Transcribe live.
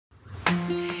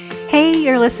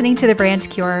you're listening to The Brand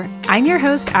Cure. I'm your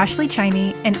host, Ashley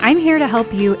Chimey, and I'm here to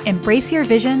help you embrace your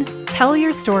vision, tell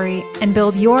your story, and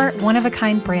build your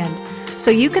one-of-a-kind brand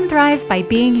so you can thrive by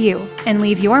being you and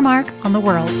leave your mark on the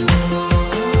world.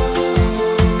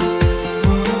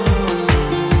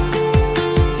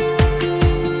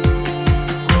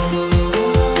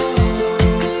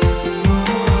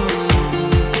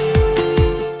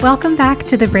 Welcome back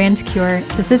to The Brand Cure.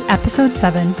 This is episode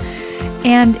 7.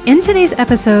 And in today's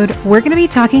episode, we're going to be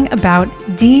talking about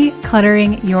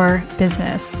decluttering your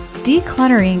business.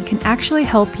 Decluttering can actually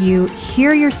help you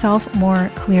hear yourself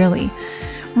more clearly.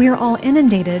 We are all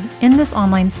inundated in this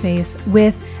online space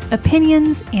with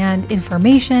opinions and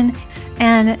information,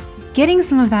 and getting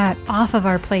some of that off of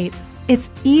our plates,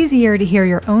 it's easier to hear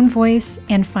your own voice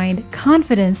and find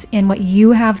confidence in what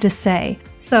you have to say.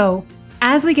 So,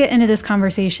 as we get into this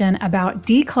conversation about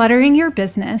decluttering your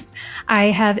business, I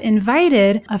have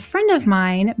invited a friend of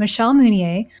mine,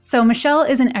 Meunier. So Michelle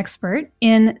is an expert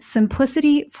in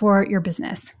simplicity for your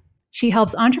business. She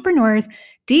helps entrepreneurs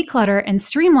declutter and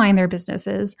streamline their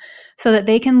businesses so that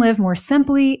they can live more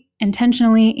simply,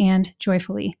 intentionally, and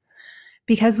joyfully.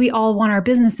 Because we all want our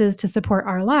businesses to support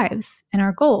our lives and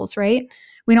our goals, right?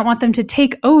 We don't want them to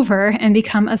take over and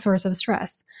become a source of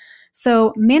stress.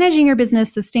 So managing your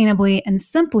business sustainably and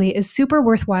simply is super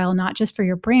worthwhile, not just for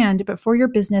your brand, but for your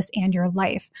business and your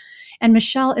life. And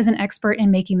Michelle is an expert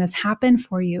in making this happen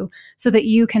for you so that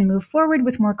you can move forward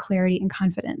with more clarity and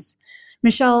confidence.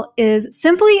 Michelle is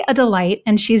simply a delight,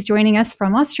 and she's joining us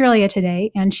from Australia today,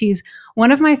 and she's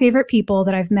one of my favorite people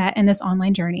that I've met in this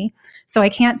online journey. So I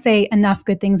can't say enough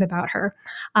good things about her.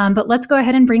 But let's go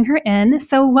ahead and bring her in.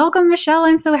 So welcome, Michelle.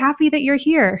 I'm so happy that you're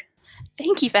here.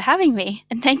 Thank you for having me,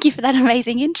 and thank you for that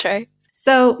amazing intro.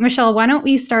 So, Michelle, why don't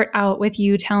we start out with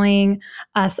you telling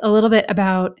us a little bit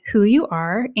about who you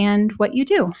are and what you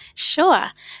do? Sure.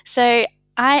 So,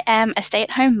 I am a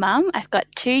stay-at-home mum. I've got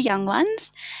 2 young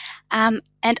ones, and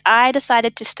I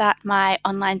decided to start my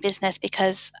online business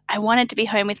because I wanted to be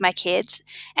home with my kids,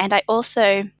 and I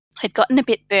also had gotten a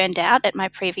bit burned out at my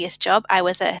previous job. I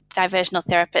was a diversional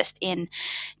therapist in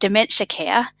dementia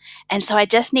care, and so I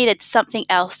just needed something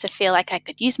else to feel like I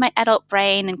could use my adult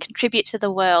brain and contribute to the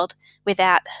world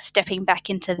without stepping back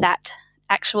into that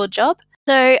actual job.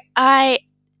 So I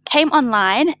came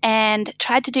online and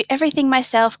tried to do everything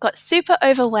myself, got super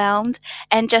overwhelmed,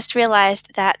 and just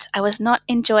realized that I was not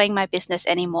enjoying my business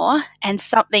anymore and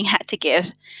something had to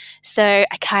give. So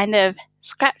I kind of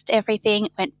scrapped everything,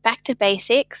 went back to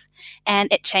basics,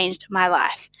 and it changed my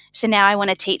life. So now I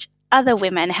want to teach other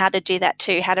women how to do that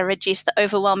too, how to reduce the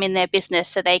overwhelm in their business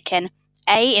so they can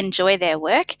A, enjoy their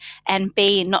work, and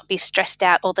B, not be stressed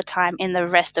out all the time in the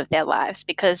rest of their lives.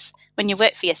 Because when you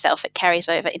work for yourself, it carries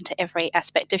over into every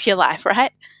aspect of your life,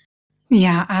 right?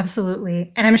 Yeah,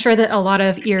 absolutely. And I'm sure that a lot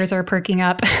of ears are perking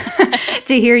up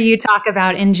to hear you talk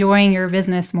about enjoying your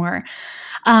business more.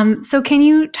 So can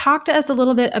you talk to us a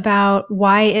little bit about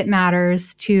why it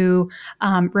matters to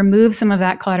remove some of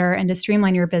that clutter and to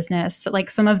streamline your business,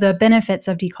 like some of the benefits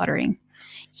of decluttering?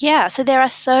 Yeah, so there are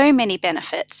so many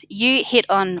benefits. You hit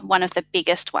on one of the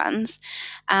biggest ones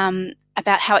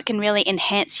about how it can really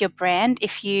enhance your brand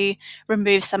if you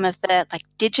remove some of the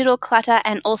digital clutter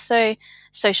and also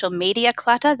social media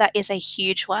clutter. That is a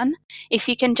huge one. If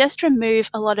you can just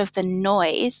remove a lot of the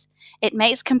noise, it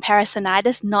makes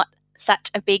comparisonitis not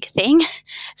such a big thing.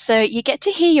 So you get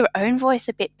to hear your own voice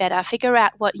a bit better, figure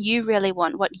out what you really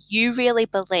want, what you really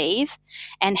believe,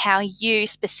 and how you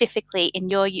specifically in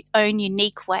your own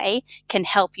unique way can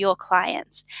help your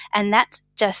clients. And that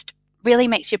just really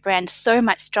makes your brand so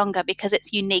much stronger because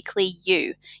it's uniquely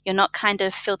you. You're not kind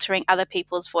of filtering other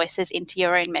people's voices into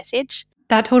your own message.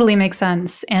 That totally makes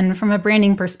sense. And from a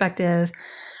branding perspective,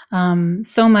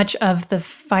 so much of the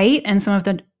fight and so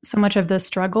much of the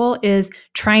struggle is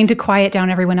trying to quiet down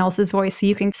everyone else's voice so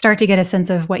you can start to get a sense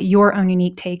of what your own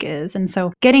unique take is. And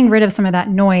so getting rid of some of that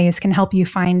noise can help you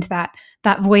find that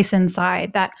voice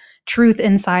inside, that truth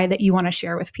inside that you want to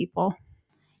share with people.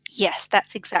 Yes,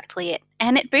 that's exactly it.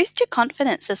 And it boosts your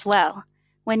confidence as well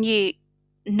when you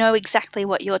know exactly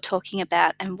what you're talking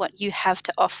about and what you have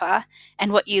to offer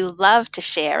and what you love to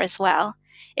share as well.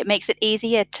 It makes it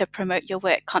easier to promote your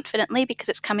work confidently because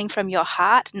it's coming from your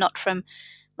heart, not from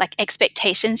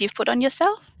expectations you've put on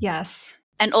yourself. Yes.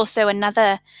 And also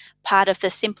another part of the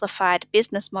simplified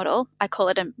business model, I call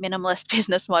it a minimalist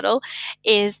business model,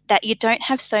 is that you don't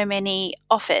have so many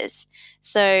offers.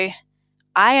 So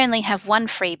I only have one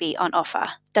freebie on offer.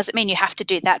 Doesn't mean you have to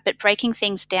do that, but breaking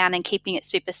things down and keeping it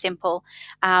super simple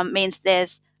means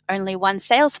there's only one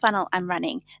sales funnel I'm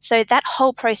running. So that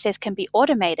whole process can be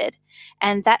automated,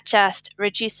 and that just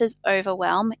reduces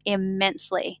overwhelm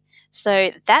immensely.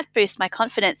 So that boosts my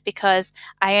confidence because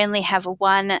I only have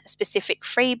one specific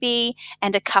freebie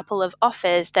and a couple of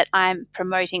offers that I'm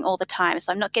promoting all the time.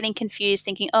 So I'm not getting confused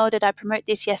thinking, oh, did I promote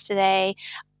this yesterday?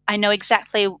 I know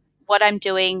exactly what I'm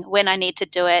doing, when I need to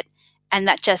do it. And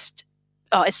that just,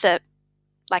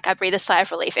 like I breathe a sigh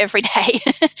of relief every day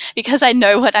because I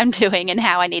know what I'm doing and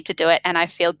how I need to do it, and I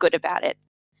feel good about it.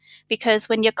 Because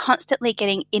when you're constantly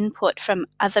getting input from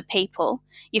other people,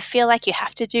 you feel like you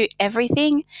have to do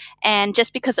everything. And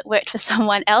just because it worked for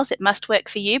someone else, it must work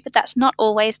for you. But that's not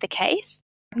always the case.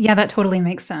 Yeah, that totally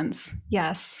makes sense.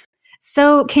 Yes.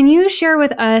 So, can you share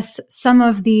with us some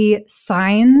of the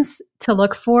signs to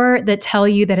look for that tell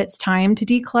you that it's time to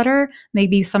declutter?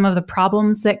 Maybe some of the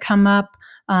problems that come up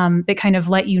that kind of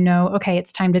let you know, okay,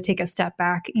 it's time to take a step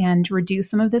back and reduce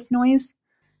some of this noise?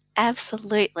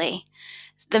 Absolutely.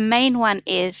 The main one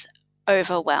is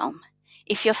overwhelm.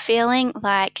 If you're feeling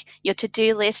like your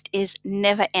to-do list is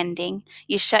never ending,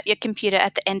 you shut your computer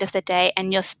at the end of the day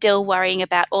and you're still worrying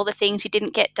about all the things you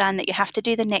didn't get done that you have to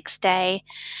do the next day.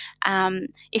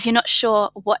 If you're not sure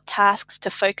what tasks to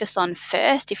focus on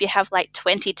first, if you have like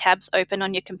 20 tabs open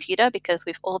on your computer, because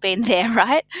we've all been there,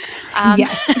 right?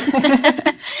 Yes.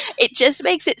 It just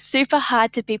makes it super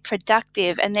hard to be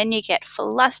productive. And then you get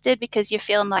flustered because you're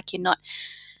feeling like you're not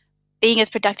being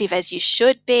as productive as you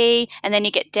should be, and then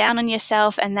you get down on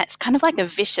yourself, and that's kind of like a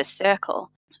vicious circle.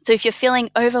 So if you're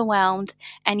feeling overwhelmed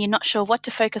and you're not sure what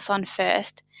to focus on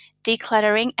first,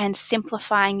 decluttering and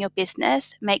simplifying your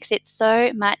business makes it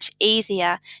so much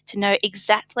easier to know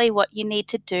exactly what you need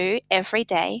to do every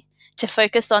day to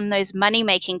focus on those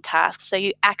money-making tasks so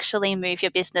you actually move your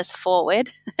business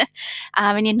forward.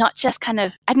 And you're not just kind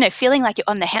of, feeling like you're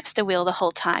on the hamster wheel the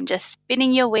whole time, just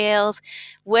spinning your wheels,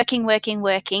 working,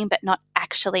 but not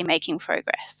actually making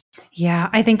progress. Yeah,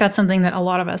 I think that's something that a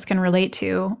lot of us can relate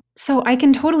to. So I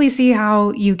can totally see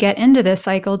how you get into this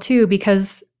cycle too,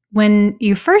 because when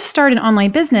you first start an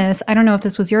online business, I don't know if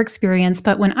this was your experience,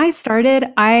 but when I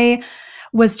started, I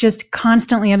was just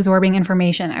constantly absorbing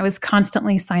information. I was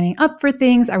constantly signing up for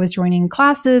things. I was joining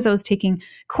classes. I was taking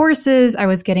courses. I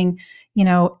was getting,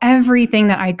 everything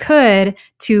that I could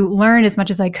to learn as much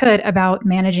as I could about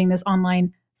managing this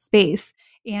online space.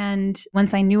 And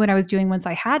once I knew what I was doing, once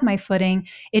I had my footing,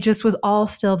 it just was all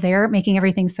still there, making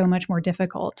everything so much more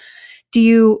difficult. Do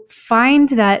you find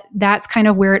that that's kind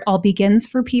of where it all begins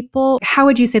for people? How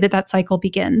would you say that cycle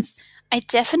begins? I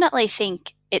definitely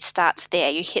think it starts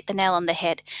there. You hit the nail on the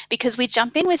head because we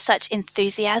jump in with such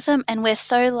enthusiasm and we're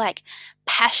so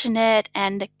passionate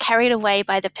and carried away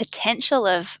by the potential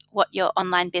of what your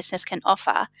online business can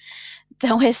offer.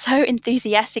 That we're so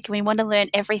enthusiastic and we want to learn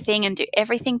everything and do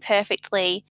everything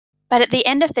perfectly. But at the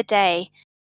end of the day,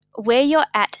 where you're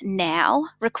at now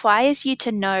requires you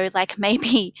to know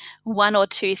maybe one or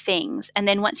two things. And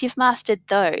then once you've mastered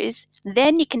those,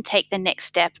 then you can take the next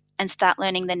step and start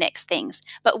learning the next things.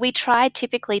 But we try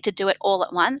typically to do it all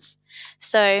at once.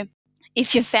 So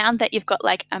if you've found that you've got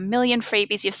a million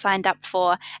freebies you've signed up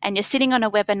for and you're sitting on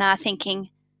a webinar thinking,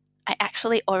 I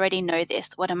actually already know this.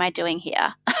 What am I doing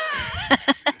here?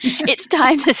 It's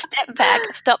time to step back,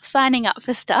 stop signing up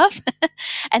for stuff,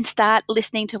 and start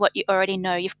listening to what you already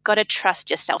know. You've got to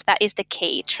trust yourself. That is the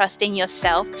key, trusting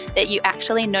yourself that you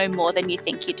actually know more than you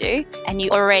think you do, and you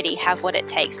already have what it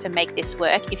takes to make this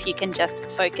work if you can just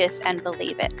focus and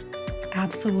believe it.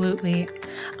 Absolutely.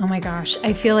 Oh my gosh.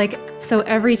 I feel like so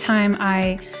every time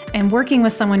I am working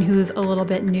with someone who's a little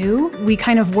bit new, we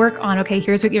kind of work on, okay,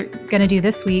 here's what you're going to do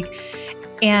this week.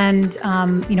 And,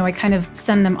 I kind of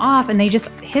send them off and they just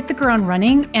hit the ground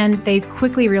running and they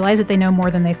quickly realize that they know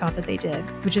more than they thought that they did,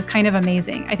 which is kind of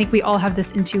amazing. I think we all have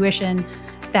this intuition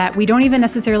that we don't even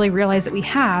necessarily realize that we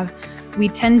have. We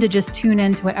tend to just tune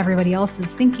into what everybody else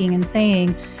is thinking and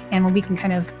saying. And when we can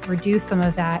kind of reduce some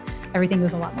of that, everything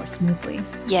goes a lot more smoothly.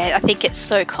 Yeah, I think it's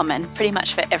so common, pretty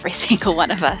much for every single one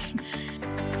of us.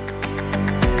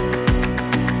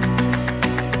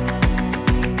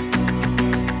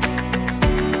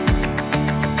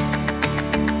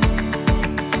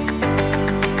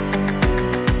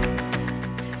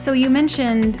 So you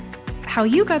mentioned how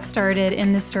you got started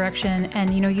in this direction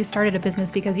and, you started a business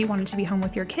because you wanted to be home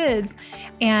with your kids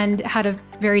and had a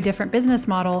very different business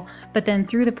model. But then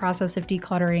through the process of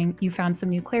decluttering, you found some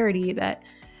new clarity that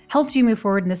helped you move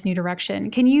forward in this new direction.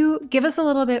 Can you give us a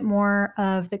little bit more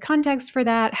of the context for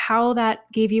that, how that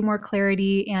gave you more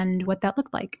clarity and what that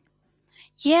looked like?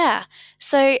 Yeah.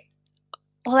 So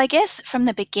Well, I guess from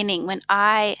the beginning, when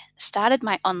I started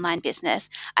my online business,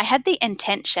 I had the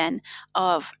intention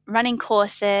of running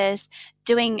courses,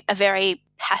 doing a very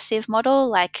passive model,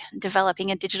 like developing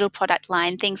a digital product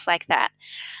line, things like that.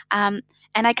 Um,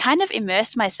 and I kind of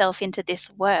immersed myself into this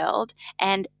world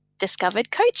and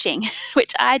discovered coaching,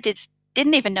 which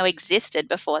didn't even know existed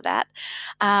before that.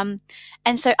 Um,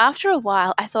 and so after a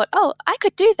while, I thought, oh, I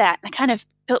could do that. I kind of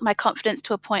built my confidence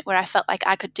to a point where I felt like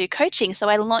I could do coaching. So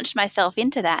I launched myself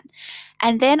into that.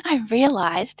 And then I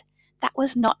realized that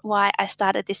was not why I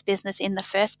started this business in the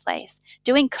first place.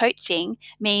 Doing coaching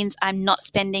means I'm not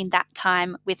spending that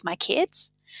time with my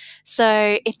kids.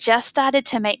 So it just started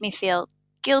to make me feel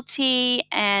guilty.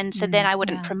 And so then I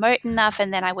wouldn't Yeah. promote enough,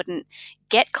 and then I wouldn't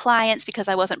get clients because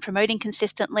I wasn't promoting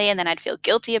consistently. And then I'd feel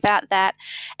guilty about that.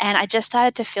 And I just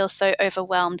started to feel so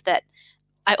overwhelmed that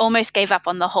I almost gave up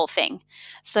on the whole thing.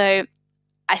 So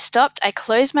I stopped. I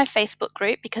closed my Facebook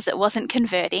group because it wasn't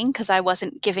converting, because I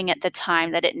wasn't giving it the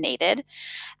time that it needed.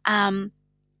 Um,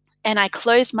 and I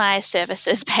closed my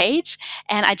services page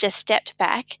and I just stepped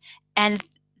back. And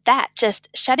that just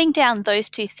shutting down those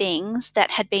two things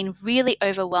that had been really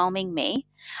overwhelming me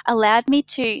allowed me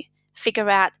to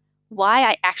figure out why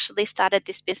I actually started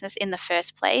this business in the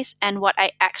first place and what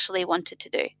I actually wanted to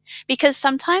do. Because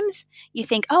sometimes you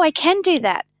think, oh, I can do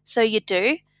that. So you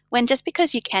do. When just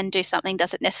because you can do something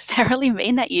doesn't necessarily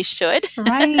mean that you should.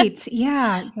 Right.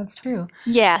 Yeah, that's true.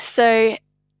 Yeah. So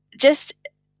just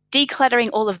decluttering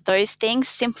all of those things,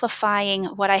 simplifying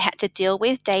what I had to deal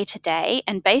with day to day,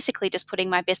 and basically just putting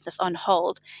my business on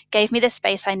hold gave me the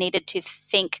space I needed to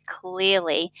think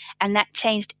clearly. And that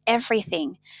changed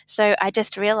everything. So I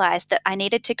just realized that I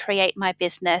needed to create my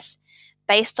business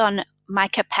based on my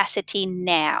capacity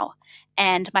now.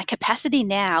 And my capacity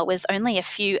now was only a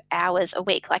few hours a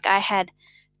week. Like I had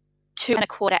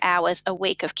 2.25 hours a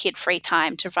week of kid free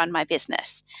time to run my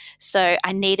business. So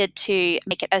I needed to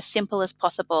make it as simple as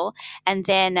possible. And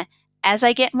then as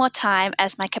I get more time,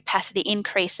 as my capacity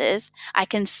increases, I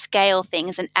can scale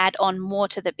things and add on more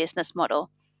to the business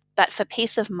model. But for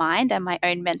peace of mind and my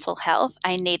own mental health,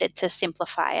 I needed to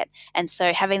simplify it. And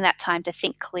so having that time to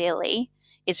think clearly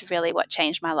is really what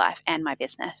changed my life and my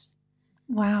business.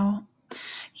 Wow.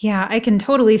 Yeah, I can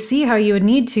totally see how you would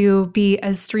need to be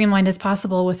as streamlined as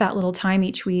possible with that little time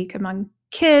each week among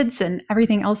kids and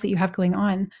everything else that you have going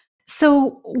on.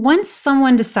 So, once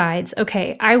someone decides,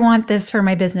 okay, I want this for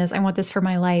my business, I want this for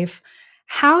my life,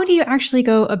 how do you actually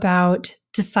go about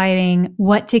deciding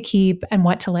what to keep and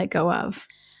what to let go of?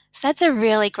 So that's a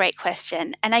really great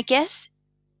question. And I guess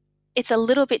it's a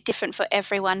little bit different for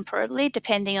everyone, probably,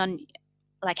 depending on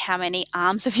like how many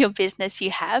arms of your business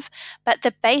you have. But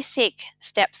the basic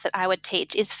steps that I would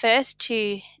teach is first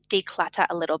to declutter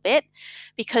a little bit,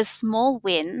 because small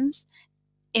wins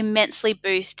immensely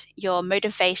boost your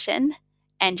motivation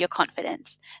and your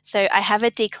confidence. So I have a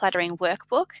decluttering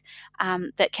workbook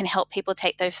that can help people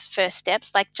take those first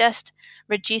steps, like just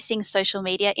reducing social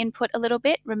media input a little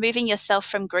bit, removing yourself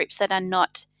from groups that are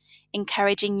not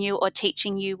encouraging you or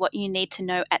teaching you what you need to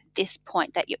know at this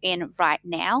point that you're in right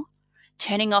now,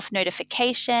 turning off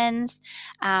notifications,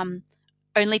 um,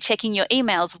 only checking your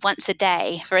emails once a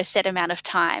day for a set amount of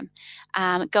time,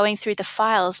 going through the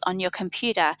files on your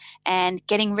computer and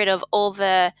getting rid of all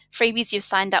the freebies you've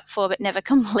signed up for but never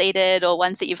completed, or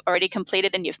ones that you've already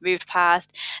completed and you've moved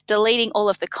past, deleting all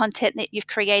of the content that you've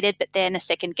created but then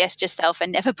second guessed yourself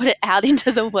and never put it out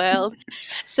into the world.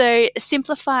 So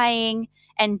simplifying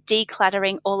and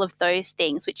decluttering all of those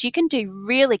things, which you can do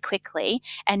really quickly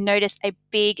and notice a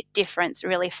big difference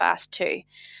really fast too.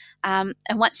 And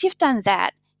once you've done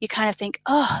that, you kind of think,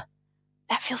 oh,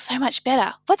 that feels so much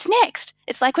better. What's next?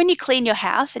 It's like when you clean your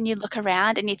house and you look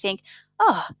around and you think,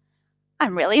 oh,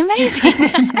 I'm really amazing.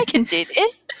 I can do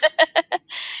this.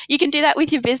 You can do that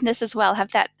with your business as well,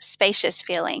 have that spacious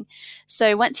feeling.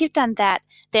 So once you've done that,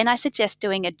 then I suggest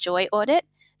doing a joy audit.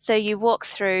 So you walk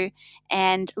through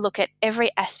and look at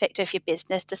every aspect of your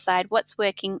business, decide what's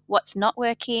working, what's not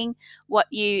working, what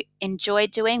you enjoy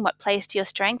doing, what plays to your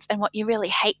strengths, and what you really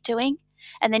hate doing.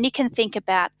 And then you can think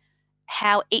about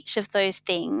how each of those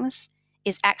things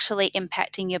is actually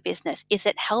impacting your business. Is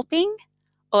it helping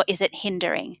or is it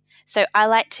hindering? So I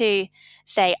like to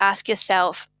say, ask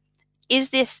yourself, is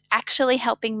this actually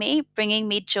helping me, bringing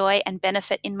me joy and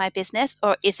benefit in my business,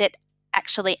 or is it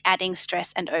actually adding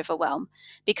stress and overwhelm?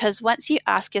 Because once you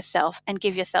ask yourself and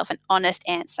give yourself an honest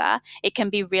answer, it can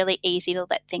be really easy to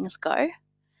let things go.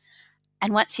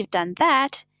 And once you've done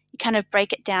that, you kind of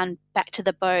break it down back to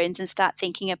the bones and start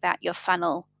thinking about your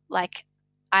funnel. Like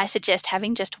I suggest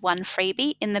having just one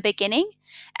freebie in the beginning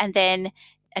and then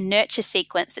a nurture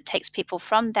sequence that takes people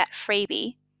from that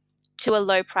freebie to a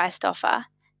low-priced offer,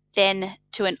 then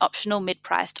to an optional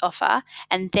mid-priced offer,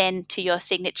 and then to your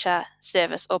signature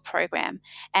service or program.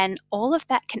 And all of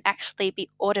that can actually be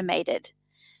automated.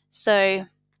 So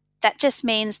that just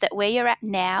means that where you're at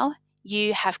now,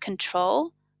 you have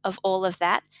control of all of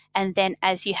that. And then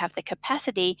as you have the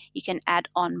capacity, you can add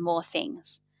on more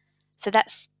things. So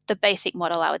that's the basic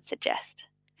model I would suggest.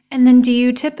 And then would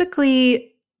you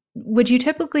typically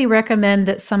recommend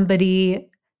that somebody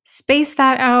space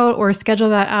that out or schedule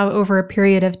that out over a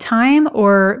period of time?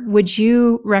 Or would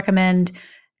you recommend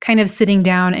kind of sitting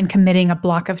down and committing a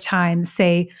block of time,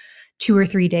 say 2 or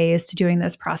 3 days to doing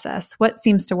this process? What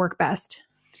seems to work best?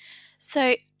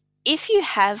 So if you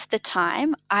have the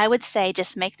time, I would say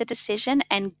just make the decision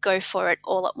and go for it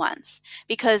all at once,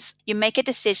 because you make a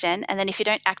decision and then if you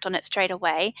don't act on it straight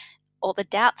away, all the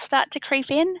doubts start to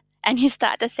creep in and you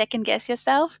start to second guess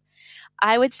yourself.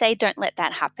 I would say don't let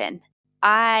that happen.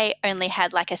 I only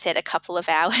had, like I said, a couple of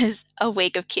hours a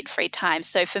week of kid-free time.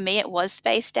 So for me, it was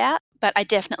spaced out. But I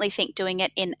definitely think doing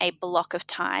it in a block of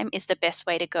time is the best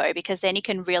way to go, because then you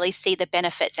can really see the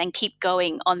benefits and keep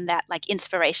going on that like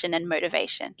inspiration and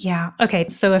motivation. Yeah. Okay.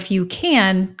 So if you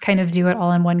can kind of do it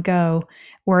all in one go,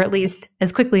 or at least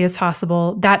as quickly as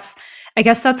possible, I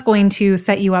guess that's going to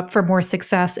set you up for more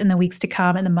success in the weeks to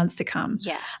come and the months to come.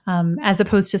 Yeah. As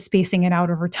opposed to spacing it out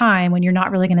over time when you're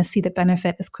not really going to see the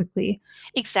benefit as quickly.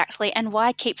 Exactly. And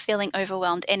why keep feeling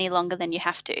overwhelmed any longer than you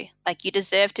have to? Like, you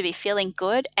deserve to be feeling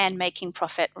good and making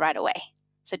profit right away.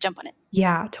 So jump on it.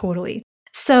 Yeah, totally.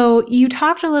 So you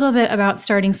talked a little bit about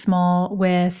starting small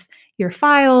with your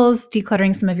files,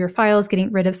 decluttering some of your files,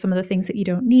 getting rid of some of the things that you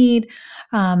don't need,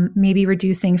 maybe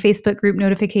reducing Facebook group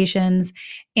notifications.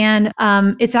 And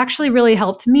it's actually really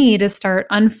helped me to start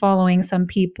unfollowing some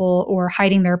people or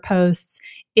hiding their posts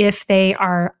if they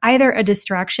are either a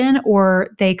distraction or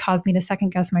they cause me to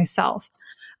second guess myself.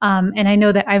 And I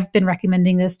know that I've been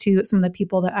recommending this to some of the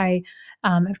people that I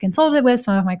have consulted with,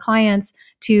 some of my clients,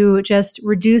 to just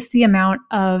reduce the amount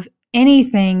of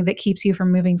anything that keeps you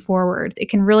from moving forward. It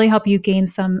can really help you gain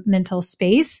some mental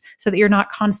space so that you're not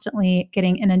constantly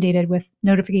getting inundated with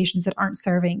notifications that aren't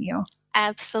serving you.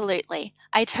 Absolutely.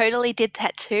 I totally did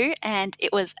that too, and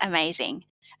it was amazing.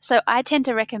 So I tend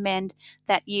to recommend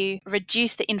that you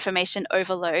reduce the information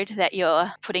overload that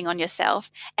you're putting on yourself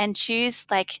and choose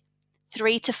like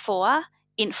 3 to 4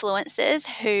 influencers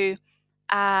who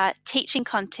are teaching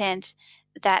content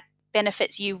that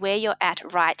benefits you where you're at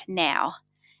right now,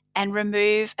 and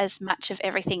remove as much of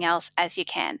everything else as you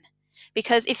can.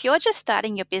 Because if you're just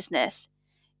starting your business,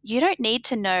 you don't need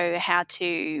to know how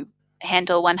to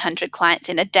handle 100 clients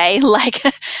in a day, like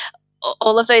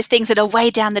all of those things that are way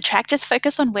down the track. Just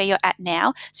focus on where you're at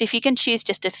now. So if you can choose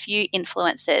just a few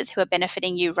influencers who are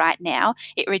benefiting you right now,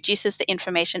 it reduces the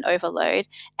information overload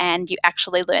and you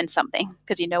actually learn something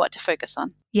because you know what to focus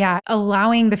on. Yeah,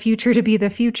 allowing the future to be the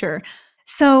future.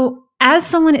 So as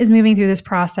someone is moving through this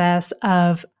process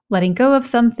of letting go of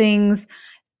some things,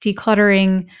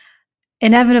 decluttering,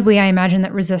 inevitably, I imagine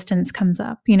that resistance comes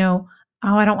up.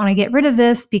 Oh, I don't want to get rid of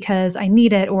this because I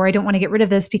need it, or I don't want to get rid of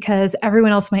this because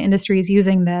everyone else in my industry is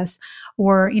using this,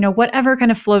 or, whatever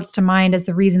kind of floats to mind as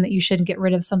the reason that you shouldn't get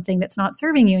rid of something that's not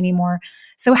serving you anymore.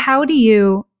 So how do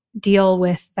you deal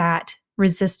with that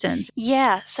resistance?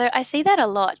 Yeah, so I see that a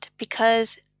lot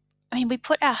because we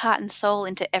put our heart and soul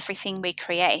into everything we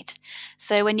create.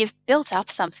 So when you've built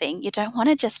up something, you don't want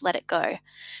to just let it go.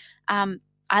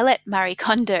 I let Marie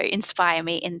Kondo inspire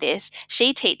me in this.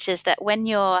 She teaches that when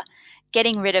you're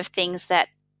getting rid of things that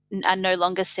are no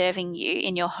longer serving you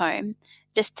in your home,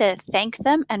 just to thank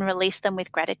them and release them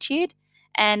with gratitude.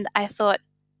 And I thought,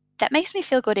 that makes me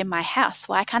feel good in my house.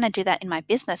 Why can't I do that in my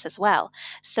business as well?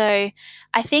 So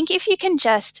I think if you can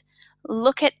just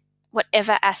look at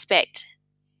whatever aspect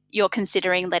you're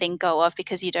considering letting go of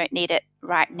because you don't need it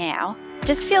right now,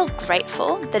 just feel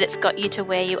grateful that it's got you to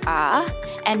where you are,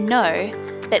 and know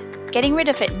that getting rid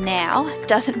of it now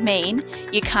doesn't mean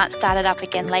you can't start it up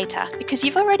again later, because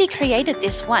you've already created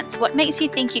this once. What makes you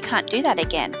think you can't do that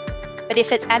again? But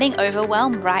if it's adding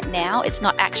overwhelm right now, it's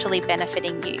not actually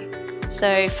benefiting you.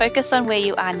 So focus on where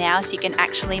you are now so you can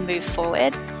actually move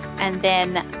forward, and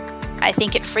then I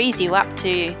think it frees you up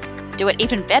to do it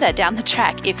even better down the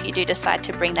track if you do decide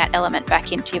to bring that element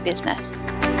back into your business.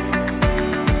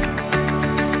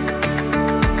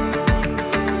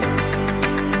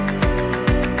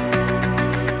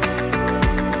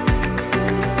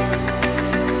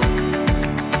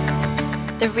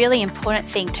 The really important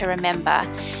thing to remember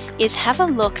is have a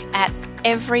look at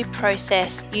every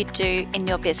process you do in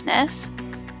your business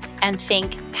and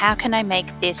think, how can I make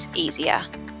this easier?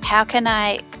 How can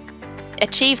I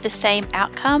achieve the same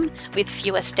outcome with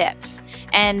fewer steps.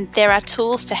 And there are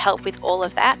tools to help with all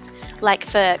of that. Like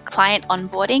for client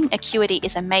onboarding, Acuity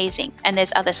is amazing. And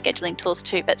there's other scheduling tools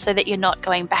too, but so that you're not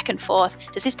going back and forth.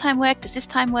 Does this time work? Does this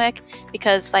time work?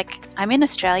 Because I'm in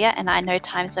Australia and I know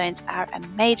time zones are a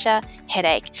major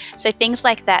headache. So things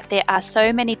like that, there are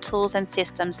so many tools and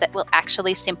systems that will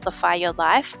actually simplify your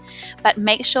life, but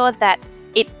make sure that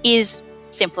it is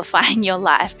simplifying your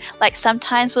life. Like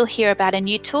sometimes we'll hear about a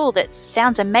new tool that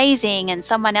sounds amazing and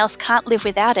someone else can't live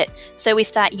without it. So we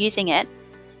start using it.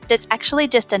 But it's actually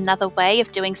just another way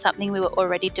of doing something we were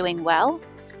already doing well.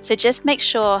 So just make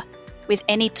sure with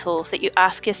any tools that you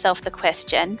ask yourself the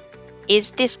question,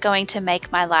 is this going to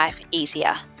make my life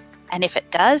easier? And if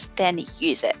it does, then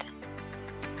use it.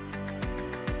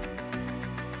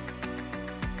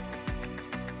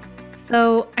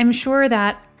 So I'm sure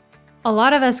that a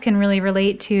lot of us can really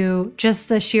relate to just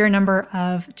the sheer number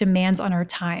of demands on our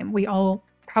time. We all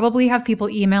probably have people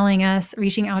emailing us,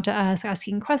 reaching out to us,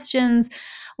 asking questions,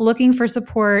 looking for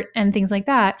support, and things like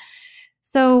that.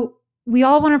 So we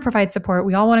all want to provide support.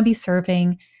 We all want to be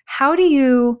serving. How do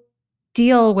you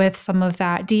deal with some of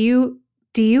that? Do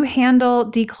you handle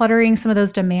decluttering some of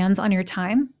those demands on your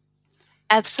time?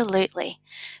 Absolutely.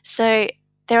 So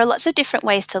there are lots of different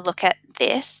ways to look at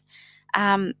this.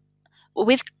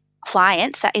 With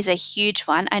clients, that is a huge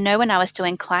one. I know when I was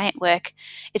doing client work,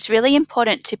 it's really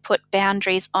important to put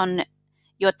boundaries on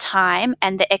your time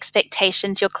and the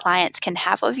expectations your clients can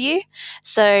have of you.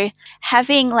 So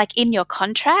having in your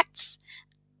contracts,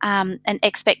 an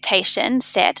expectation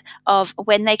set of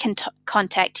when they can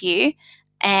contact you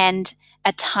and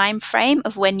a time frame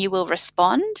of when you will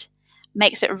respond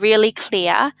makes it really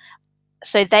clear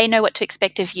so they know what to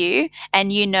expect of you,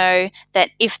 and you know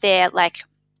that if they're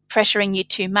pressuring you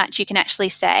too much, you can actually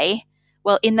say,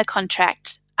 well, in the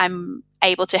contract, I'm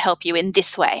able to help you in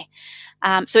this way.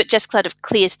 So it just sort of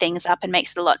clears things up and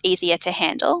makes it a lot easier to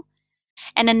handle.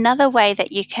 And another way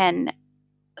that you can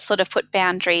sort of put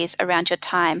boundaries around your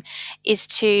time is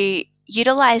to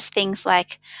utilize things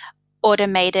like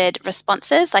automated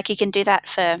responses. You can do that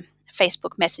for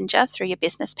Facebook Messenger through your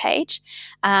business page,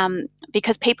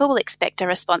 because people will expect a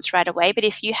response right away. But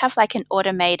if you have an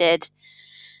automated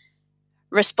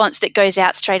response that goes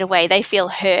out straight away, they feel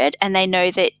heard and they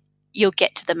know that you'll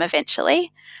get to them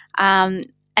eventually.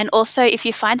 And also, if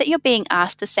you find that you're being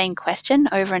asked the same question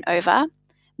over and over,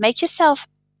 make yourself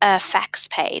a fax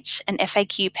page, an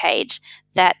FAQ page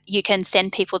that you can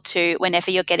send people to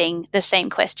whenever you're getting the same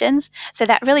questions. So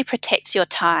that really protects your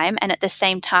time and at the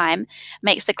same time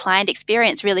makes the client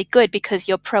experience really good because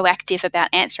you're proactive about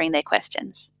answering their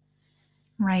questions.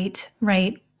 Right.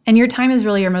 And your time is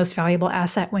really your most valuable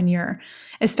asset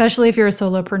especially if you're a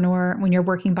solopreneur, when you're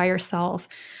working by yourself.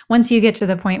 Once you get to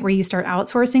the point where you start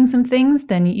outsourcing some things,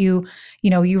 then you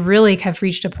really have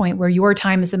reached a point where your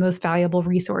time is the most valuable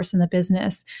resource in the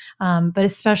business. But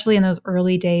especially in those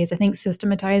early days, I think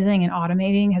systematizing and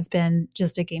automating has been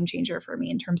just a game changer for me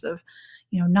in terms of,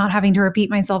 not having to repeat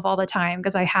myself all the time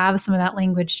because I have some of that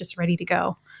language just ready to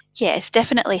go. Yeah, it's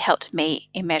definitely helped me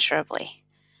immeasurably.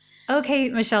 Okay,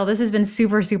 Michelle, this has been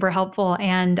super, super helpful.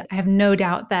 And I have no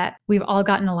doubt that we've all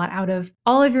gotten a lot out of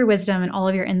all of your wisdom and all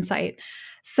of your insight.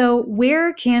 So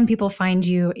where can people find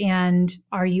you? And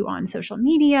are you on social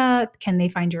media? Can they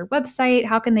find your website?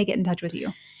 How can they get in touch with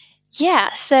you?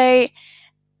 Yeah, so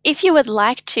if you would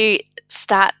like to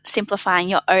start simplifying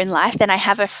your own life, then I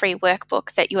have a free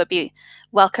workbook that you would be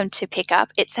welcome to pick up.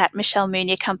 It's at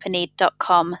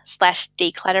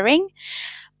michellemeuniercompany.com/decluttering.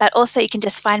 But also you can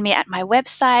just find me at my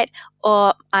website,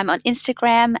 or I'm on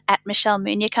Instagram at Michelle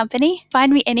Meunier Company.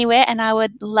 Find me anywhere and I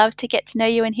would love to get to know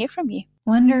you and hear from you.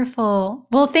 Wonderful.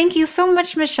 Well, thank you so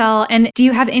much, Michelle. And do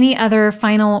you have any other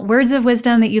final words of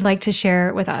wisdom that you'd like to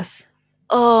share with us?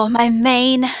 Oh, my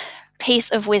main piece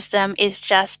of wisdom is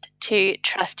just to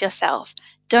trust yourself.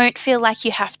 Don't feel like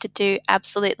you have to do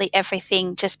absolutely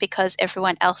everything just because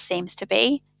everyone else seems to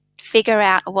be. Figure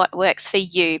out what works for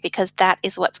you, because that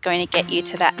is what's going to get you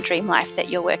to that dream life that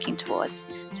you're working towards.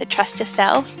 So trust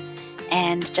yourself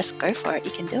and just go for it. You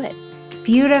can do it.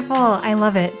 Beautiful. I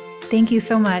love it. Thank you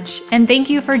so much. And thank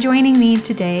you for joining me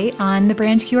today on the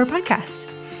Brand Cure podcast.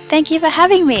 Thank you for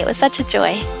having me. It was such a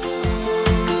joy.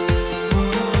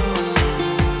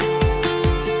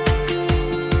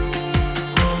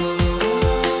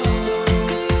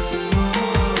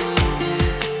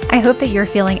 I hope that you're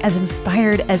feeling as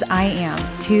inspired as I am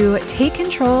to take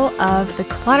control of the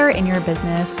clutter in your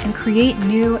business and create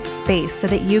new space so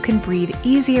that you can breathe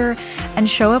easier and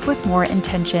show up with more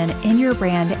intention in your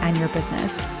brand and your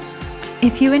business.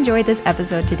 If you enjoyed this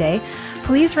episode today,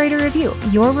 please write a review.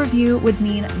 Your review would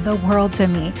mean the world to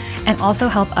me and also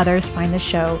help others find the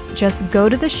show. Just go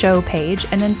to the show page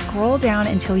and then scroll down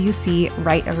until you see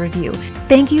Write a Review.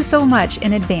 Thank you so much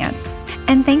in advance.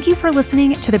 And thank you for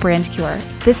listening to The Brand Cure.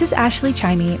 This is Ashley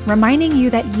Chimey reminding you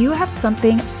that you have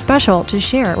something special to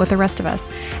share with the rest of us,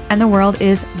 and the world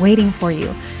is waiting for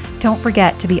you. Don't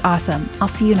forget to be awesome. I'll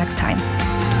see you next time.